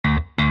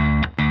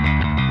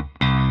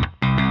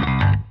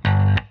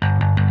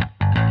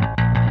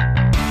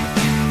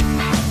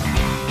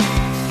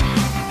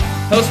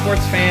Hello,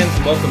 sports fans.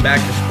 Welcome back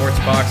to Sports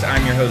Box.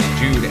 I'm your host,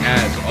 Jude,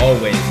 as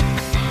always.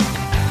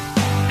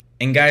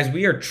 And guys,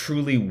 we are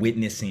truly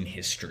witnessing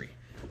history.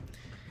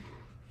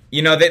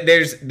 You know,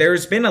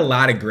 there's been a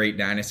lot of great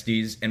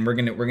dynasties, and we're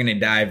gonna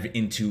dive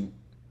into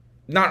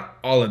not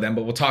all of them,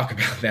 but we'll talk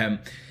about them.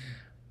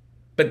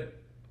 But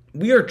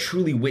we are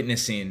truly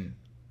witnessing,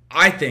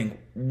 I think,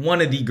 one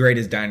of the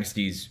greatest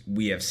dynasties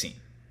we have seen.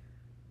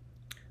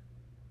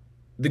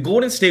 The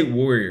Golden State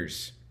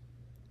Warriors,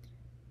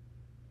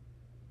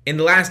 in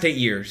the last 8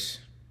 years,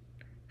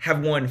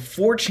 have won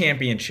 4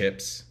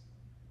 championships,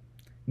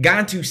 has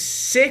gone to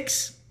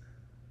 6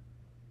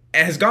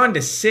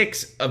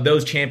 of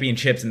those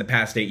championships in the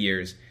past 8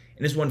 years,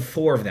 and has won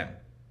 4 of them.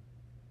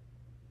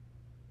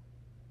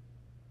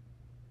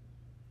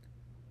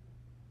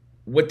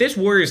 What this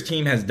Warriors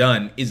team has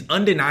done is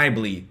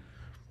undeniably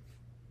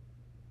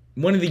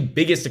one of the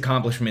biggest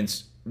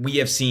accomplishments we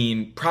have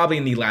seen probably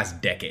in the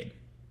last decade.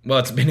 Well,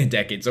 it's been a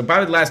decade, so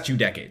probably the last 2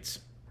 decades.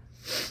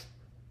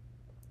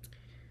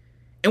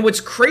 And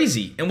what's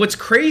crazy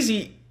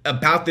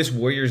about this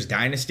Warriors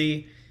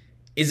dynasty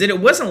is that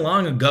it wasn't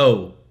long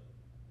ago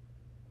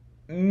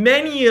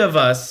many of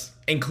us,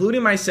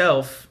 including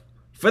myself,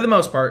 for the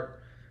most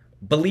part,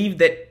 believed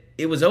that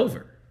it was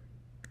over.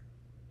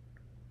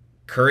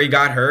 Curry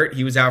got hurt.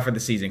 He was out for the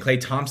season. Klay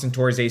Thompson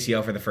tore his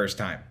ACL for the first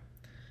time.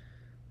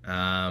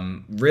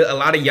 A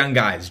lot of young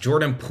guys.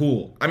 Jordan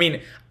Poole. I mean,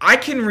 I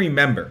can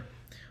remember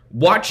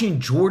watching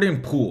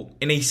Jordan Poole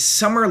in a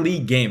summer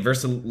league game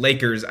versus the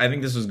Lakers. I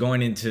think this was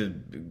going into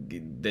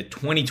the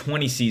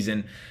 2020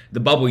 season, the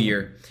bubble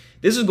year.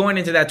 This was going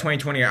into that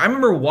 2020 year. I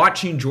remember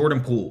watching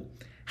Jordan Poole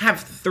have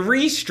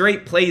 3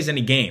 straight plays in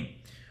a game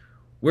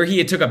where he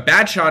had took a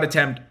bad shot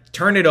attempt,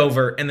 turned it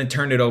over, and then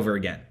turned it over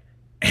again.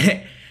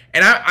 And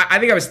I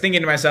think I was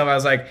thinking to myself, I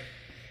was like,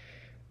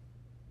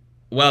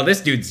 well,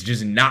 this dude's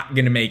just not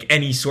going to make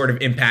any sort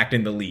of impact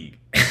in the league.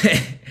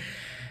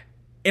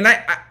 And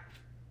I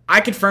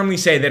could firmly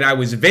say that I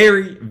was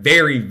very,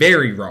 very,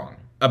 very wrong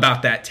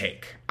about that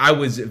take. I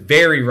was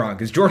very wrong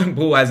because Jordan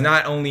Poole has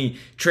not only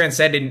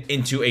transcended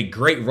into a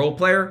great role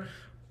player,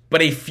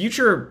 but a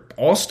future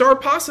all-star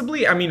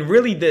possibly. I mean,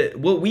 really,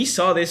 what we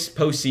saw this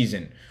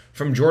postseason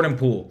from Jordan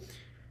Poole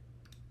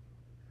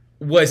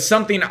was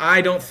something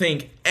I don't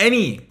think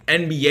any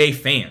NBA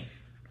fan,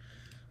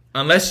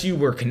 unless you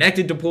were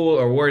connected to Poole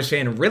or Warriors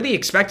fan, really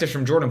expected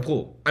from Jordan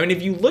Poole. I mean,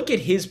 if you look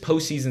at his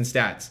postseason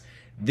stats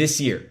this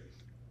year,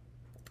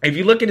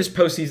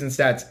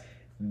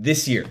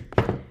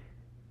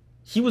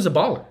 he was a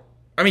baller.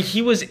 I mean,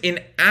 he was an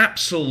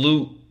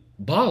absolute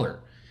baller.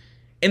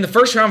 In the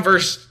first round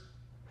versus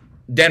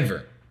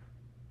Denver,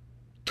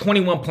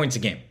 21 points a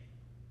game.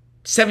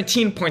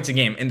 17 points a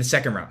game in the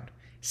second round.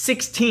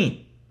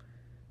 16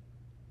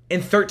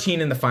 and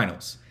 13 in the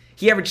finals.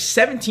 He averaged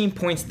 17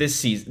 points this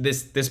season,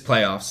 this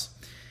playoffs.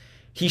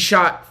 He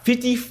shot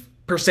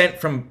 50%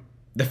 from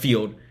the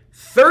field,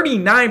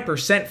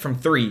 39% from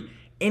 3,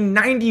 and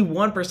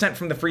 91%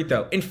 from the free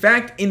throw. In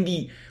fact, in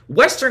the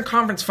Western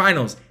Conference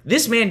Finals,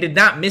 this man did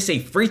not miss a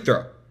free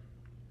throw.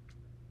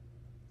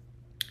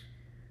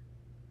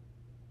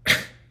 I'm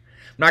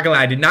not gonna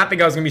lie, I did not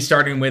think I was gonna be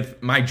starting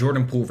with my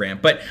Jordan Poole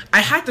rant, but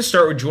I had to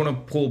start with Jordan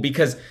Poole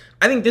because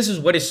I think this is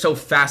what is so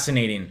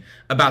fascinating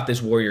about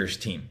this Warriors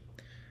team.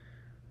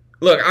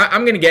 Look,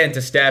 I'm gonna get into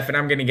Steph, and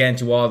I'm gonna get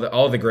into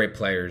all the great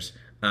players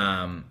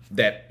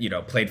that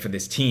played for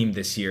this team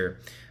this year.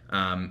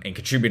 And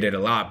contributed a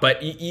lot.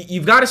 But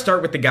you've got to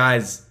start with the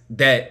guys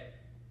that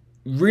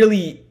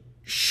really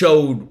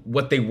showed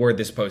what they were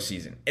this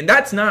postseason. And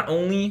that's not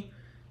only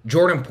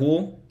Jordan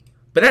Poole,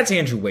 but that's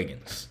Andrew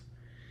Wiggins.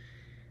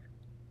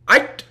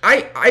 I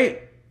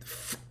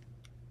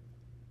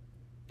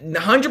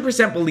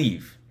 100%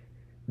 believe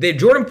that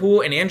Jordan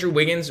Poole and Andrew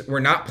Wiggins were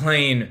not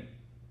playing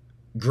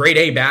grade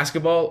A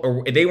basketball,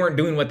 or they weren't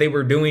doing what they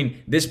were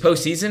doing this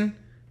postseason,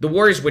 the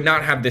Warriors would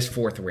not have this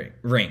 4th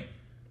ring.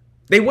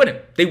 They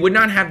wouldn't. They would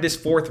not have this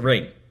 4th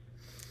ring.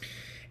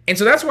 And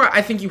so that's why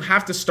I think you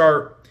have to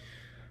start,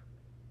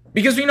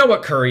 because we know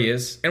what Curry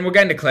is, and we'll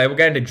get into Klay, we'll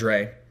get into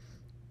Dre.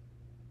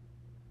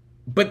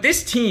 But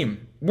this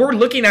team, we're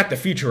looking at the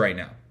future right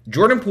now.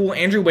 Jordan Poole,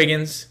 Andrew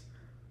Wiggins,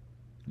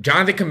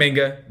 Jonathan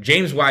Kuminga,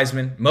 James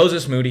Wiseman,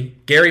 Moses Moody,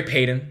 Gary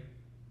Payton.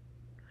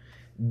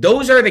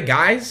 Those are the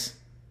guys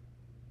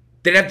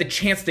that have the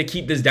chance to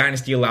keep this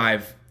dynasty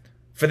alive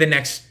for the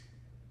next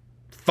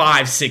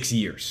 5-6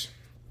 years.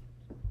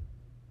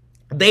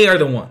 They are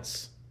the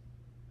ones.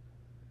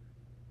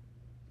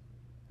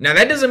 Now,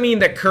 that doesn't mean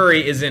that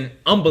Curry isn't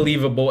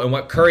unbelievable, and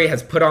what Curry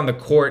has put on the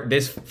court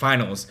this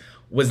finals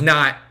was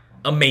not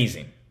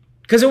amazing.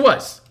 Because it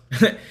was.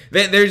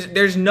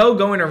 There's no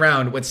going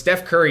around what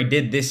Steph Curry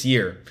did this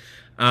year,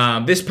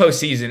 this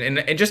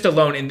postseason, and just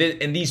alone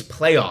in these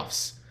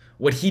playoffs.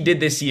 What he did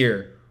this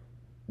year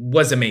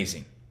was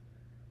amazing.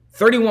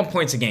 31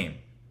 points a game.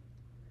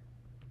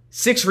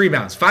 6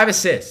 rebounds, 5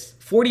 assists,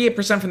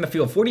 48% from the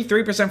field,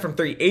 43% from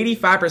 3,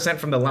 85%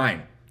 from the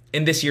line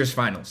in this year's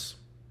finals.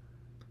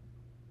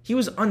 He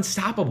was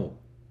unstoppable.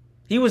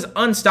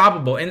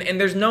 And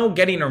there's no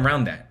getting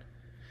around that.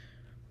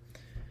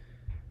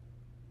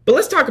 But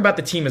let's talk about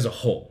the team as a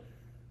whole,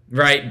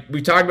 right?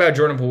 We've talked about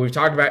Jordan Poole. We've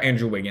talked about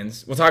Andrew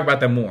Wiggins. We'll talk about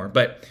them more.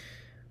 But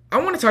I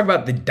want to talk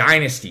about the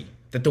dynasty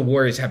that the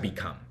Warriors have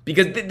become,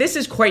 because this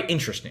is quite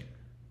interesting.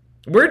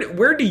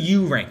 Where do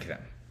you rank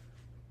them?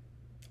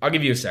 I'll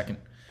give you a second.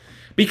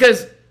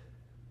 Because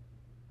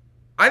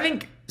I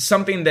think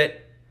something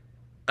that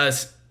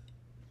us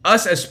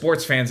as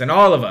sports fans, and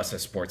all of us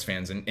as sports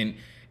fans, and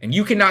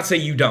you cannot say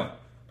you don't,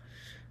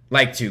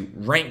 like to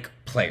rank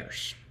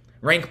players.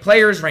 Rank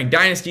players, rank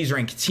dynasties,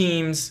 rank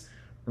teams,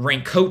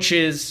 rank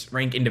coaches,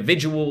 rank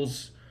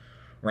individuals,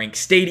 rank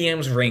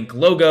stadiums, rank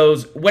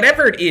logos,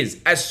 whatever it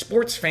is. As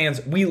sports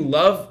fans, we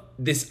love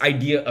this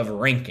idea of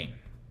ranking.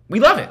 We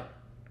love it.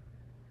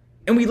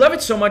 And we love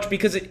it so much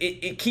because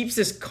it keeps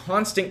this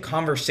constant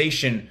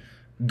conversation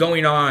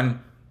going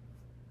on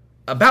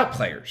about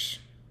players.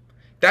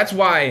 That's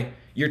why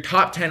your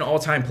top 10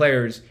 all-time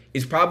players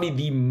is probably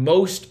the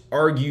most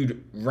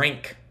argued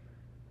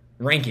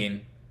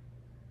ranking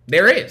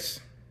there is.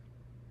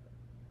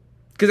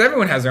 Because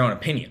everyone has their own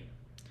opinion.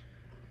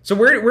 So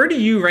where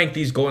do you rank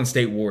these Golden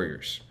State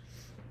Warriors?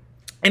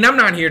 And I'm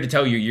not here to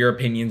tell you your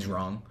opinion's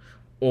wrong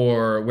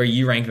or where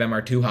you rank them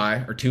are too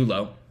high or too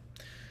low.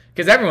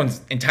 Because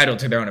everyone's entitled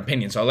to their own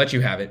opinion, so I'll let you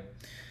have it.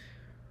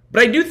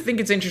 But I do think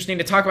it's interesting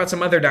to talk about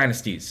some other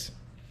dynasties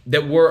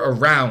that were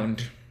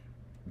around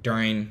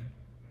during,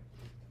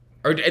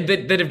 or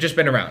that have just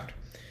been around.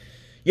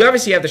 You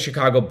obviously have the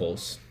Chicago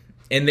Bulls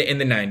in the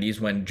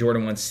 90s when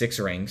Jordan won 6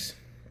 rings,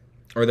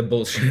 or the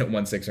Bulls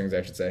won 6 rings,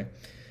 I should say.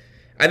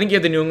 I think you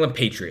have the New England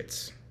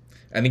Patriots.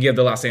 I think you have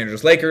the Los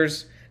Angeles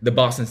Lakers, the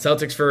Boston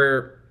Celtics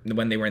for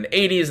when they were in the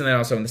 80s, and then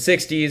also in the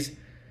 60s.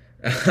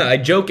 I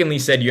jokingly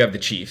said you have the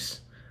Chiefs.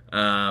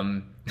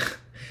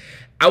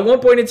 At one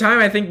point in time,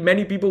 I think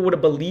many people would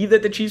have believed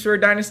that the Chiefs were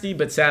a dynasty,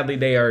 but sadly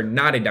they are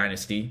not a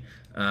dynasty,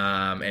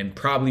 and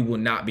probably will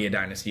not be a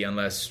dynasty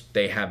unless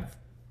they have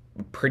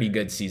a pretty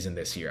good season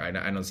this year. I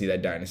don't see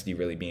that dynasty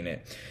really being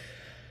it.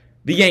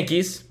 The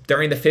Yankees,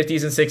 during the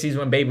 50s and 60s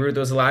when Babe Ruth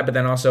was alive, but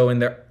then also in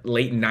the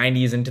late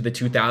 90s into the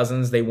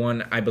 2000s, they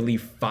won, I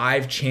believe,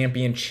 5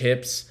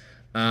 championships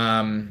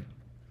in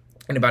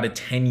about a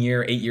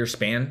 10-year, 8-year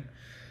span.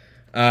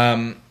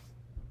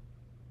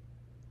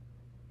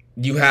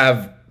 You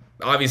have,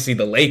 obviously,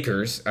 the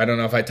Lakers. I don't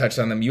know if I touched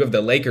on them. You have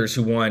the Lakers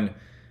who won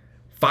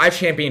 5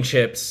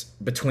 championships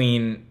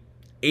between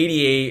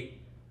 88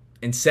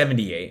 and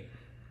 78.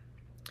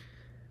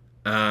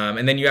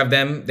 And then you have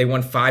them. They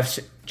won 5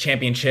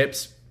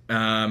 championships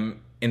in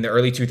the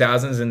early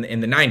 2000s and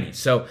in the 90s.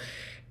 So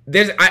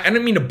I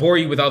don't mean to bore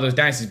you with all those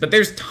dynasties, but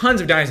there's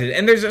tons of dynasties.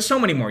 And there's so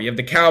many more. You have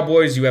the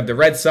Cowboys. You have the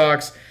Red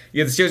Sox.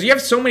 You have the Steelers. You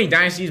have so many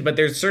dynasties, but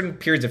there's certain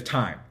periods of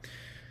time.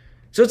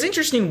 So it's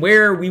interesting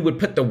where we would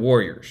put the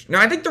Warriors.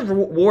 Now, I think the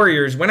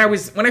Warriors, when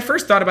I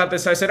first thought about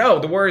this, I said, oh,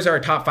 the Warriors are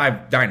a top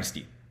 5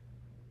 dynasty.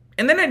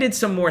 And then I did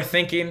some more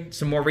thinking,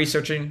 some more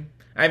researching.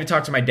 I even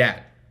talked to my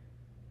dad.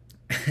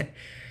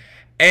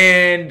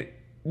 And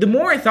the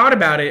more I thought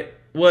about it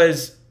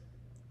was,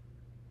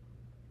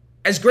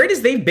 as great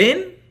as they've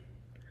been,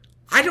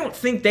 I don't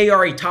think they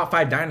are a top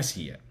 5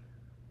 dynasty yet.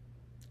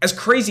 As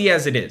crazy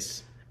as it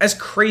is. As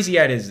crazy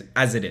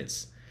as it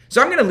is. So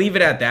I'm going to leave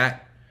it at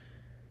that.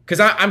 Because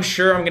I'm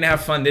sure I'm going to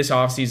have fun this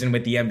offseason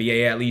with the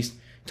NBA, at least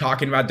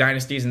talking about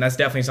dynasties. And that's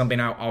definitely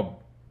something I'll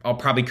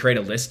probably create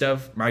a list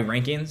of, my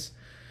rankings.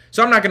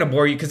 So I'm not going to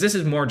bore you because this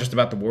is more just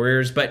about the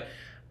Warriors. But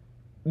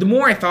the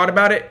more I thought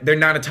about it, they're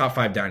not a top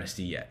 5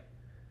 dynasty yet.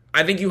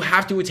 I think you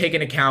have to take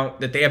into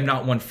account that they have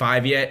not won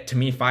 5 yet. To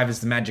me, 5 is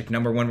the magic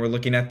number when we're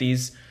looking at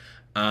these.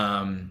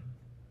 But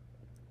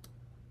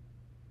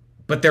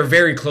they're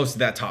very close to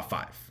that top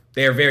 5.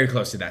 They are very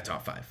close to that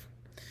top 5.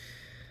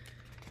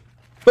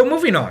 But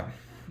moving on.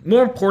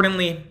 More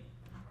importantly,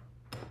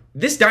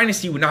 this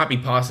dynasty would not be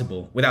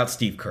possible without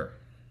Steve Kerr.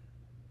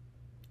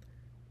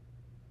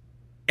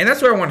 And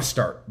that's where I want to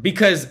start.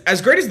 Because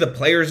as great as the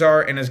players are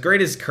and as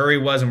great as Curry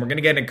was, and we're going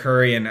to get into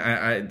Curry, and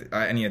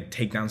I need to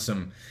take down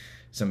some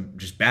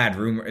just bad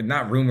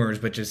rumors,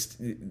 but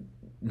just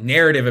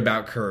narrative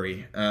about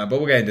Curry. But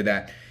we'll get into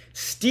that.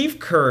 Steve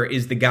Kerr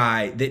is the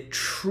guy that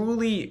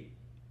truly,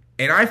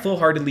 and I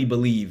full-heartedly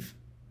believe,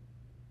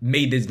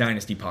 made this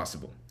dynasty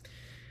possible.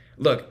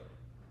 Look,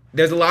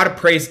 there's a lot of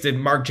praise to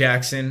Mark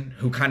Jackson,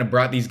 who kind of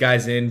brought these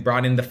guys in,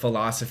 brought in the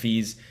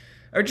philosophies,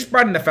 or just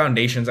brought in the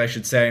foundations, I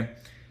should say.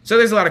 So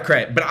there's a lot of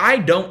credit. But I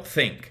don't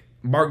think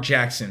Mark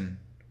Jackson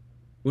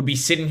would be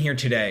sitting here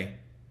today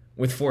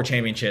with 4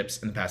 championships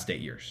in the past 8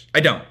 years.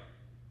 I don't.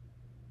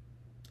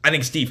 I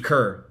think Steve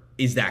Kerr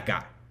is that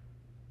guy.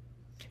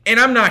 And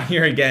I'm not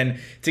here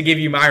again to give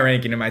you my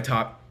ranking of my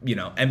top,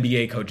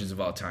 NBA coaches of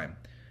all time.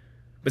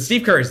 But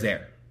Steve Kerr is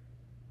there.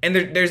 And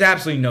there's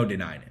absolutely no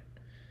denying it.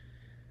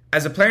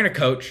 As a player and a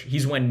coach,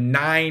 he's won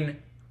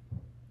 9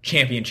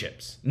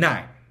 championships.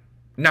 9.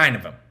 9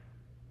 of them.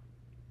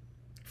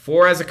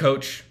 4 as a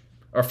coach,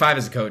 or 5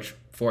 as a coach,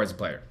 4 as a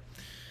player.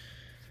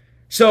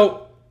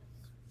 So,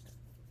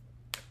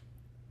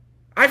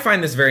 I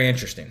find this very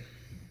interesting.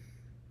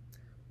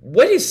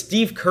 What does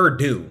Steve Kerr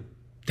do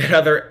that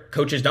other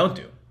coaches don't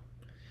do?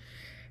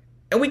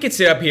 And we could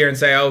sit up here and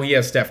say, oh, he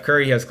has Steph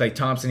Curry, he has Klay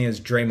Thompson, he has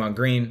Draymond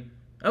Green.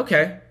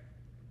 Okay.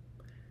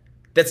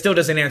 That still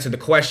doesn't answer the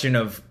question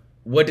of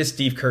what does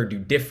Steve Kerr do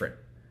different?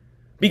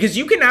 Because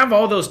you can have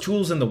all those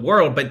tools in the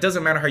world, but it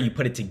doesn't matter how you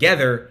put it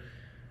together.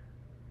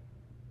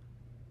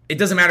 It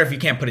doesn't matter if you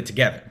can't put it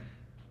together.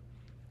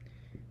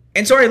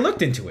 And so I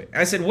looked into it.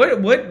 I said,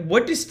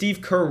 what does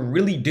Steve Kerr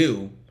really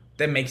do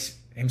that makes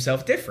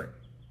himself different?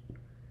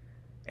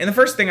 And the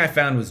first thing I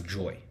found was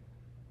joy.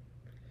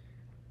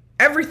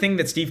 Everything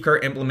that Steve Kerr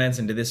implements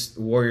into this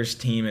Warriors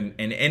team and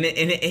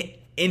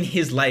in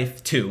his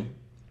life too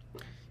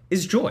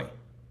is joy.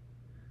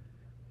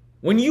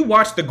 When you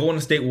watch the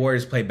Golden State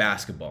Warriors play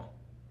basketball,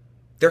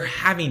 they're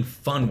having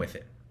fun with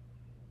it.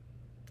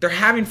 They're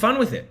having fun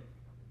with it.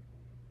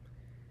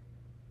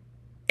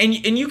 And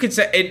you could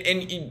say,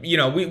 and you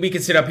know, we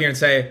could sit up here and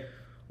say,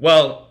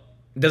 well,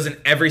 doesn't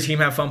every team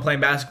have fun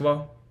playing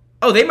basketball?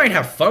 Oh, they might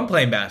have fun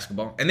playing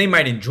basketball, and they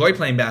might enjoy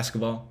playing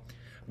basketball.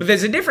 But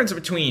there's a difference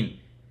between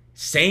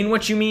saying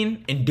what you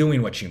mean and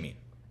doing what you mean.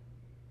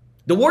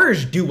 The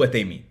Warriors do what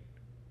they mean.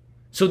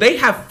 So they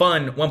have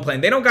fun when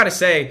playing. They don't got to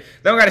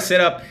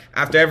sit up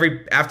after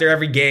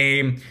every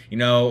game, you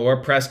know, or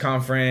a press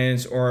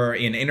conference or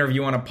an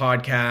interview on a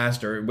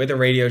podcast or with a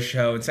radio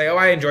show and say, oh,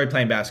 I enjoy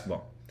playing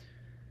basketball.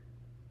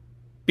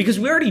 Because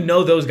we already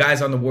know those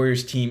guys on the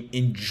Warriors team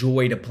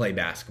enjoy to play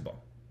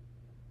basketball.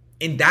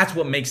 And that's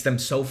what makes them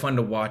so fun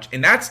to watch.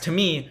 And that's, to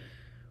me,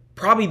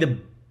 probably the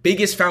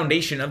biggest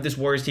foundation of this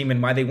Warriors team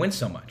and why they win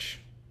so much.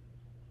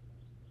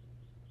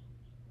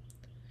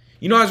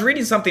 You know, I was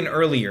reading something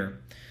earlier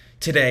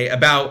today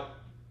about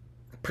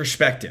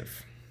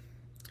perspective.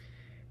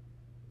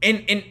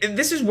 And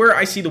this is where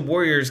I see the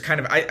Warriors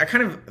I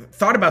kind of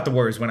thought about the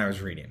Warriors when I was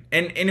reading.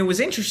 And it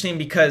was interesting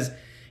because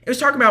it was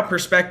talking about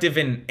perspective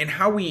and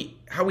how we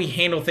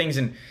handle things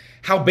and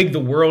how big the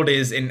world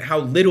is and how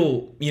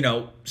little, you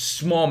know,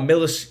 small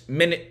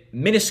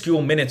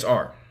minuscule minutes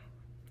are.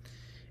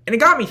 And it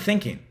got me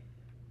thinking,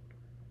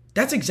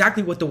 that's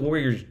exactly what the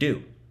Warriors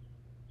do.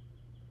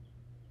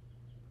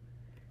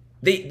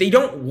 They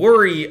don't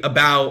worry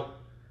about,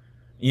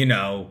 you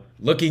know,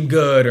 looking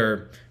good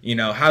or, you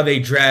know, how they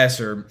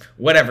dress or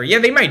whatever. Yeah,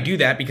 they might do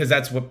that because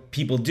that's what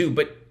people do.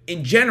 But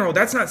in general,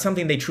 that's not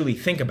something they truly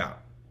think about.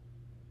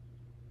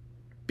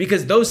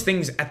 Because those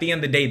things, at the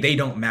end of the day, they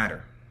don't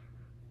matter.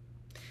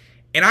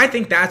 And I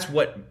think that's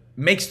what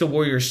makes the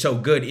Warriors so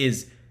good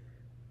is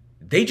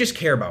they just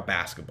care about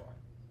basketball.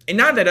 And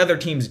not that other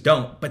teams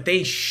don't, but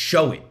they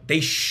show it.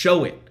 They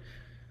show it.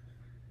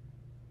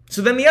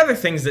 So then the other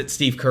things that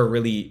Steve Kerr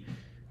really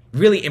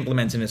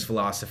implements in his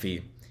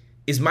philosophy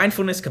is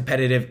mindfulness,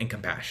 competitive, and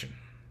compassion.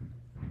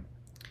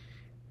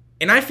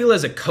 And I feel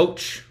as a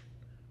coach,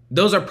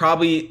 those are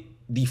probably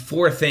the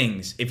four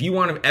things. If you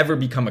want to ever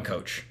become a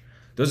coach,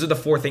 those are the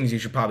four things you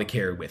should probably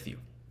carry with you.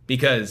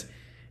 Because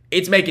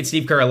it's making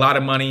Steve Kerr a lot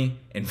of money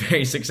and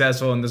very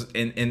successful in the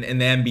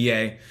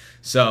NBA.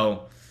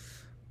 So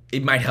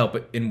it might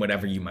help in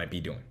whatever you might be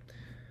doing.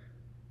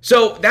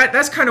 So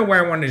that's kind of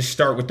where I wanted to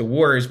start with the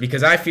Warriors,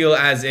 because I feel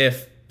as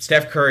if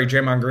Steph Curry,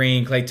 Draymond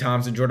Green, Klay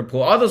Thompson, Jordan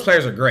Poole, all those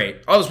players are great.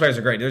 All those players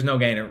are great. There's no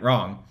getting it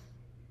wrong.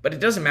 But it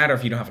doesn't matter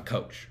if you don't have a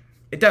coach.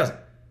 It doesn't.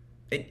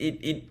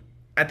 It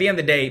at the end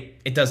of the day,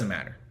 it doesn't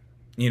matter.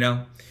 You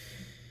know?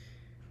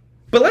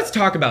 But let's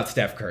talk about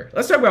Steph Curry.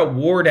 Let's talk about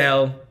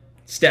Wardell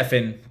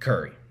Stephen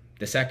Curry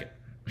II.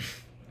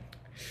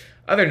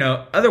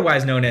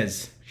 Otherwise known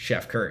as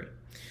Chef Curry.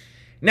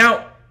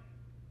 Now,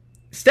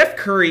 Steph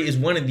Curry is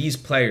one of these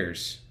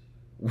players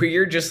where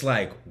you're just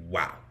like,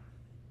 wow.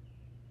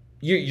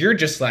 You're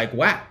just like,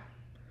 wow.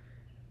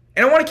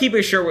 And I want to keep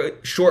it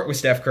short with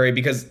Steph Curry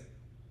because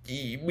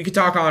we could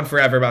talk on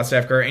forever about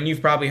Steph Curry, and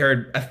you've probably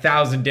heard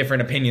 1,000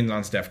 different opinions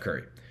on Steph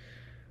Curry.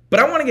 But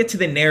I want to get to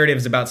the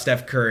narratives about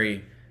Steph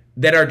Curry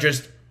that are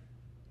just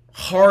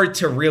hard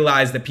to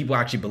realize that people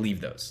actually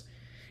believe those.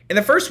 And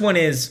the first one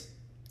is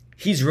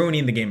he's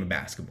ruining the game of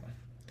basketball.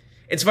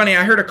 It's funny,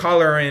 I heard a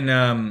caller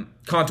in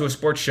Conto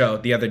Sports Show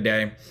the other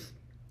day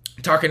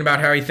talking about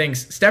how he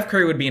thinks Steph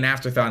Curry would be an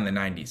afterthought in the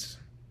 90s.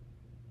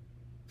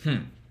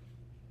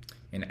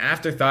 An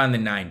afterthought in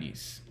the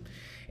 90s.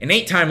 An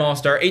 8-time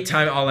All-Star,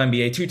 8-time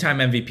All-NBA, 2-time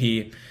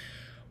MVP,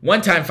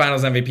 1-time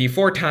Finals MVP,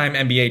 4-time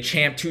NBA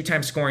champ,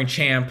 2-time scoring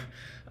champ,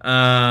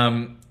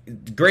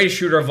 greatest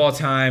shooter of all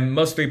time,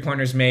 most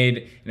three-pointers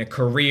made in a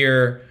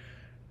career,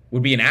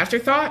 would be an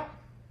afterthought?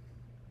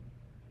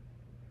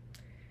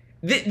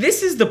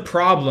 This is the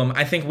problem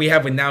I think we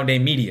have with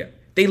nowadays media.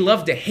 They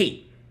love to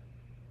hate.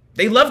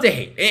 They love to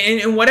hate.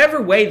 In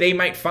whatever way they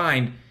might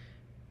find,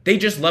 they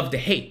just love to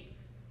hate.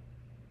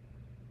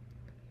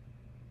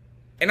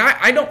 And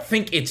I don't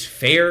think it's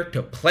fair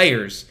to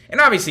players. And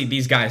obviously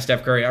these guys,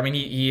 Steph Curry, I mean,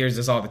 he hears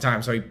this all the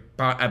time, so he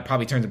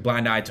probably turns a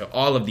blind eye to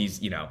all of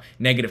these,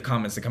 negative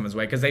comments that come his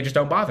way because they just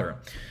don't bother him.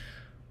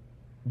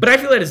 But I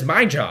feel it is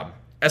my job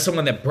as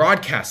someone that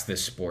broadcasts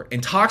this sport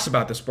and talks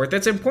about the sport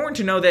that's important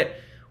to know that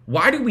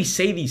why do we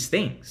say these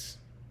things?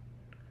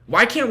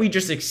 Why can't we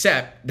just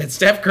accept that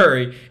Steph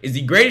Curry is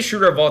the greatest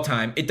shooter of all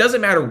time? It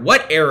doesn't matter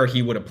what era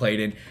he would have played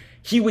in.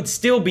 he would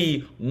still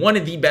be one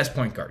of the best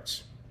point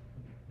guards.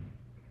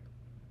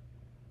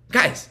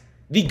 Guys,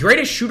 the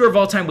greatest shooter of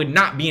all time would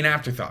not be an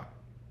afterthought.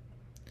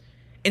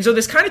 And so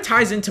this kind of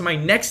ties into my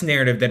next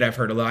narrative that I've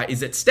heard a lot, is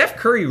that Steph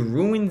Curry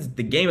ruins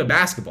the game of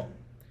basketball.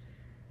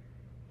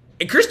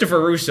 And Christopher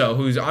Russo,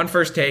 who's on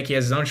First Take, he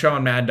has his own show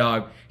on Mad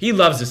Dog, he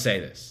loves to say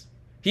this.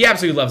 He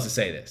absolutely loves to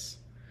say this.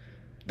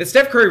 That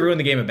Steph Curry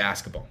ruined the game of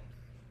basketball.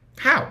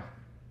 How?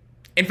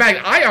 In fact,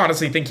 I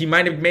honestly think he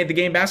might have made the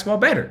game of basketball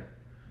better.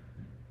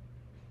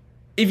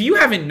 If you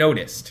haven't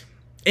noticed,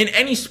 in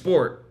any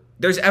sport,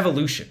 there's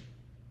evolution.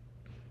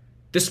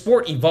 The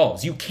sport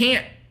evolves. You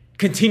can't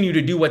continue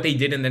to do what they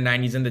did in the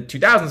 90s and the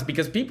 2000s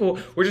because people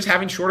were just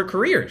having shorter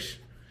careers.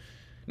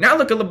 Now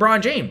look at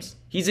LeBron James.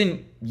 He's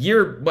in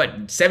year,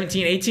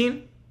 17,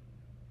 18?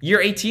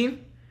 Year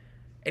 18?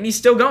 And he's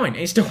still going. And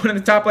he's still one of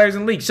the top players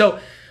in the league. So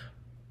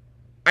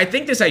I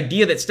think this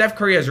idea that Steph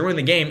Curry has ruined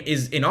the game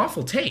is an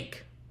awful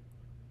take.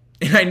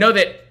 And I know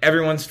that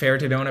everyone's fair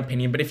to their own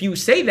opinion, but if you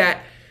say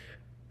that,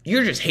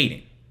 you're just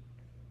hating.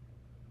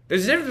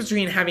 There's a difference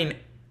between having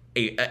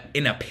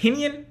an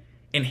opinion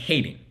and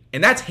hating.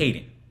 And that's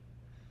hating.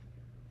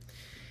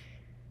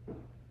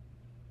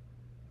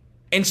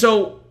 And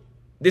so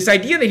this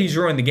idea that he's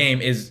ruined the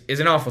game is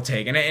an awful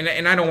take. And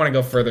I don't want to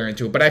go further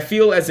into it, but I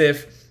feel as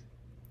if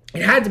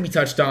it had to be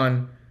touched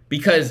on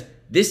because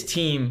this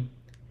team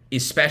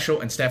is special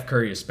and Steph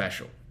Curry is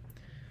special.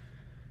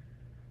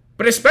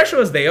 But as special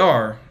as they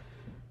are,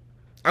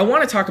 I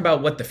want to talk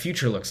about what the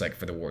future looks like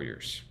for the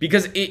Warriors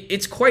because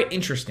it's quite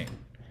interesting.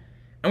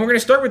 And we're going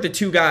to start with the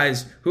two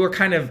guys who are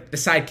kind of the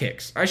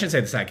sidekicks. I shouldn't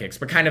say the sidekicks,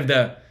 but kind of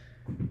the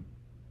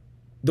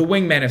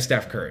wingmen of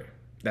Steph Curry.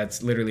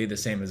 That's literally the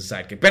same as a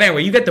sidekick. But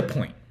anyway, you get the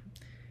point.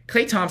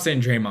 Klay Thompson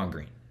and Draymond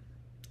Green.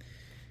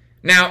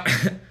 Now,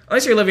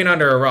 unless you're living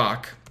under a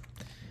rock,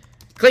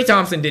 Klay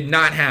Thompson did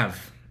not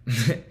have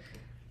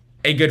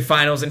a good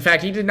finals. In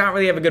fact, he did not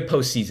really have a good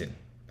postseason.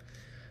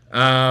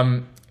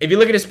 If you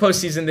look at his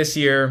postseason this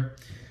year,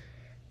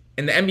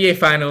 in the NBA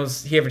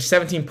Finals, he averaged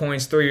 17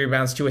 points, 3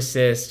 rebounds, 2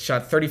 assists,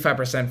 shot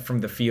 35% from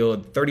the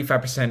field,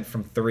 35%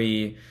 from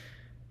 3.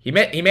 He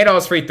made all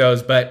his free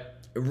throws, but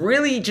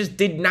really just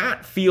did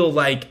not feel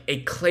like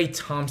a Klay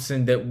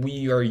Thompson that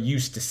we are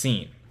used to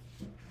seeing.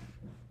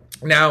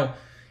 Now,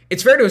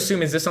 it's fair to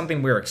assume, is this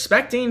something we're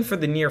expecting for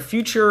the near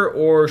future,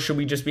 or should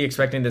we just be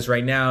expecting this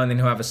right now, and then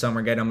he'll have a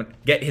summer,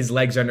 get his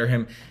legs under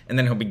him, and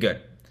then he'll be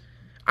good?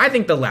 I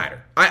think the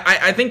latter.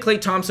 I think Klay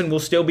Thompson will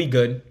still be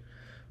good.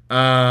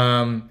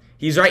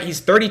 He's right. He's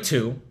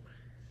 32.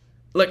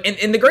 Look,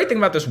 and the great thing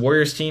about this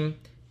Warriors team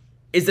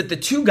is that the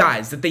two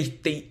guys that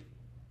they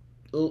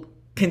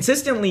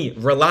consistently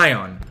rely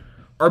on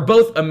are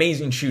both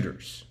amazing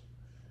shooters.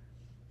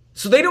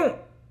 So they don't,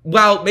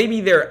 while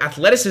maybe their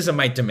athleticism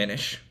might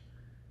diminish,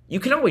 you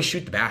can always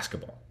shoot the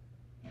basketball.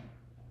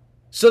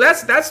 So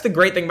that's the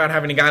great thing about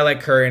having a guy like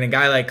Curry and a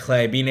guy like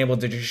Klay being able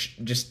to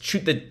just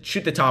shoot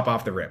the top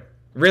off the rim.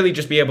 Really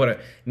just be able to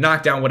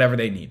knock down whatever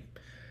they need.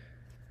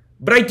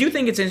 But I do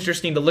think it's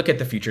interesting to look at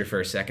the future for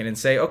a second and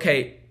say,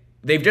 okay,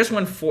 they've just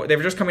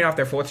coming off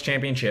their 4th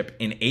championship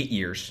in 8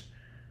 years.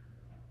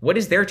 What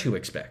is there to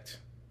expect?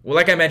 Well,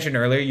 like I mentioned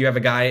earlier, you have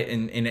a guy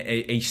in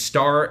a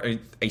star,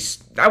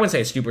 I wouldn't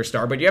say a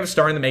superstar, but you have a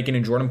star in the making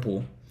in Jordan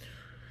Poole,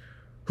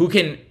 who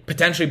can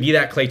potentially be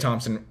that Klay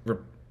Thompson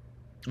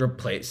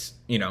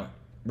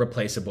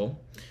replaceable.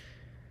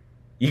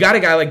 You got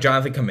a guy like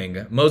Jonathan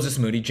Kuminga, Moses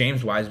Moody,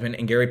 James Wiseman,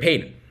 and Gary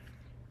Payton.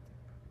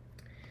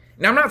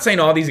 Now, I'm not saying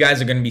all these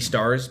guys are going to be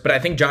stars, but I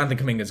think Jonathan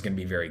Kuminga is going to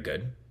be very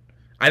good.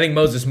 I think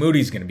Moses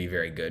Moody is going to be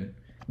very good.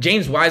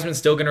 James Wiseman's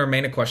still going to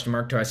remain a question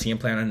mark till I see him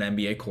play on an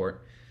NBA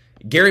court.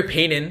 Gary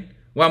Payton,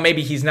 while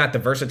maybe he's not the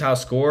versatile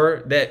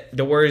scorer that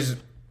the Warriors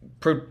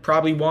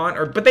probably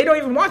want, but they don't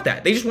even want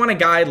that. They just want a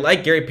guy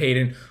like Gary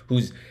Payton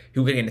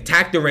who can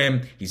attack the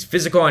rim, he's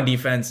physical on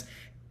defense,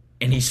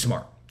 and he's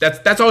smart.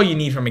 That's all you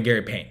need from a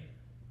Gary Payton.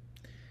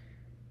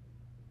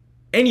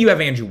 And you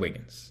have Andrew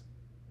Wiggins.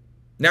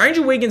 Now,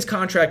 Andrew Wiggins'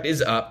 contract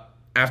is up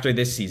after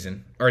this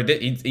season, or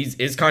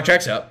his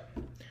contract's up.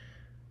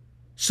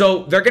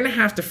 So they're going to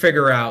have to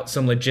figure out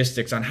some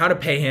logistics on how to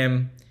pay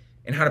him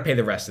and how to pay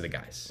the rest of the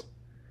guys.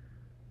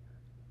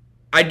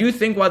 I do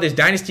think while this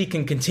dynasty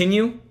can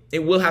continue,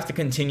 it will have to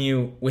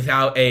continue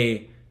without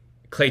a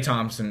Klay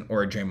Thompson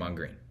or a Draymond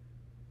Green.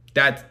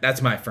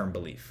 That's my firm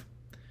belief.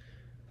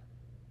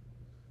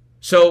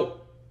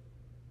 So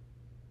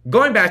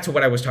going back to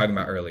what I was talking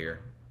about earlier,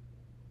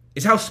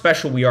 is how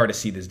special we are to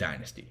see this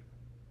dynasty.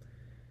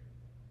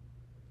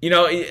 You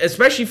know,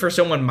 especially for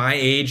someone my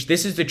age,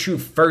 this is the true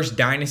first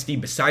dynasty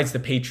besides the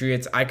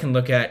Patriots I can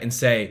look at and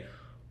say,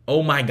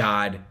 oh my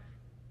God,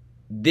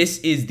 this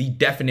is the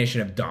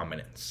definition of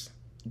dominance.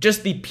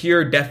 Just the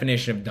pure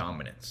definition of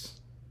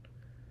dominance.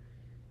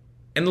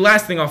 And the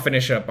last thing I'll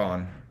finish up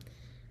on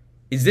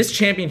is this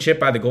championship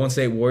by the Golden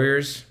State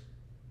Warriors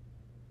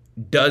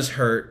does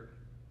hurt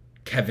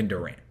Kevin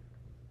Durant.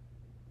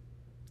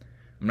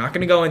 I'm not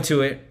going to go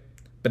into it,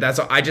 but that's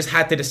all. I just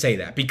had to say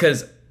that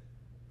because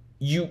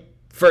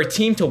for a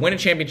team to win a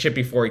championship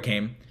before he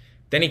came,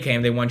 Then he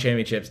came, they won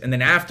championships. And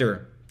then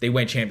after they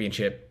went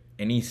championship,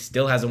 and he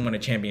still hasn't won a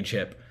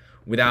championship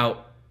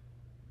without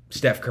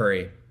Steph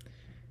Curry,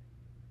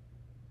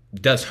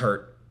 does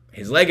hurt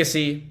his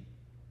legacy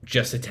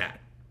just a tad.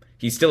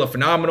 He's still a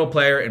phenomenal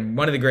player and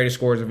one of the greatest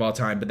scorers of all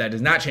time, but that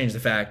does not change the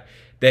fact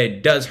that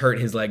it does hurt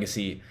his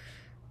legacy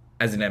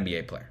as an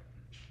NBA player.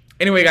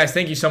 Anyway, guys,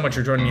 thank you so much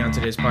for joining me on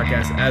today's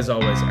podcast. As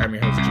always, I'm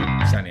your host,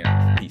 Jude, signing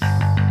out.